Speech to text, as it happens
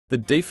The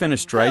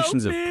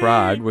Defenestrations of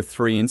Prague were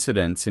three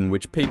incidents in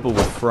which people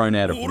were thrown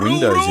out of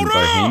windows in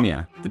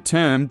Bohemia. The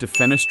term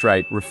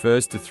defenestrate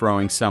refers to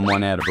throwing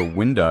someone out of a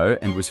window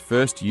and was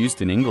first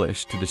used in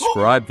English to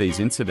describe these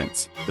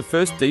incidents. The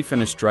first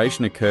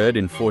defenestration occurred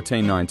in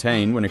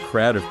 1419 when a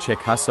crowd of Czech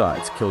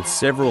Hussites killed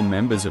several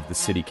members of the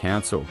city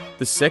council.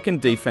 The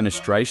second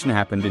defenestration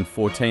happened in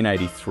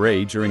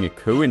 1483 during a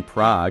coup in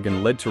Prague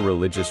and led to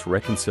religious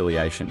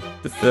reconciliation.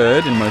 The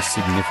third and most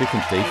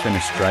significant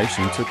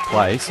defenestration took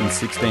place in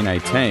 1618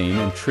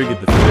 and triggered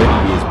the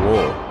 30 Years'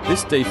 War.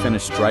 This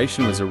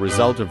defenestration was a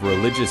result of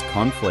religious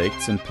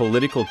conflicts and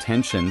political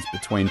tensions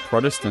between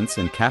Protestants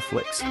and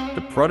Catholics.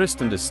 The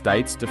Protestant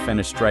estates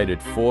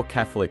defenestrated 4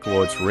 Catholic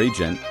lords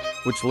regent,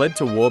 which led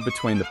to war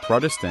between the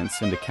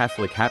Protestants and the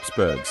Catholic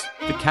Habsburgs.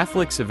 The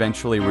Catholics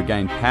eventually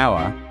regained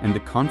power, and the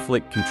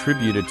conflict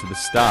contributed to the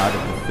start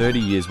of the 30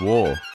 Years' War.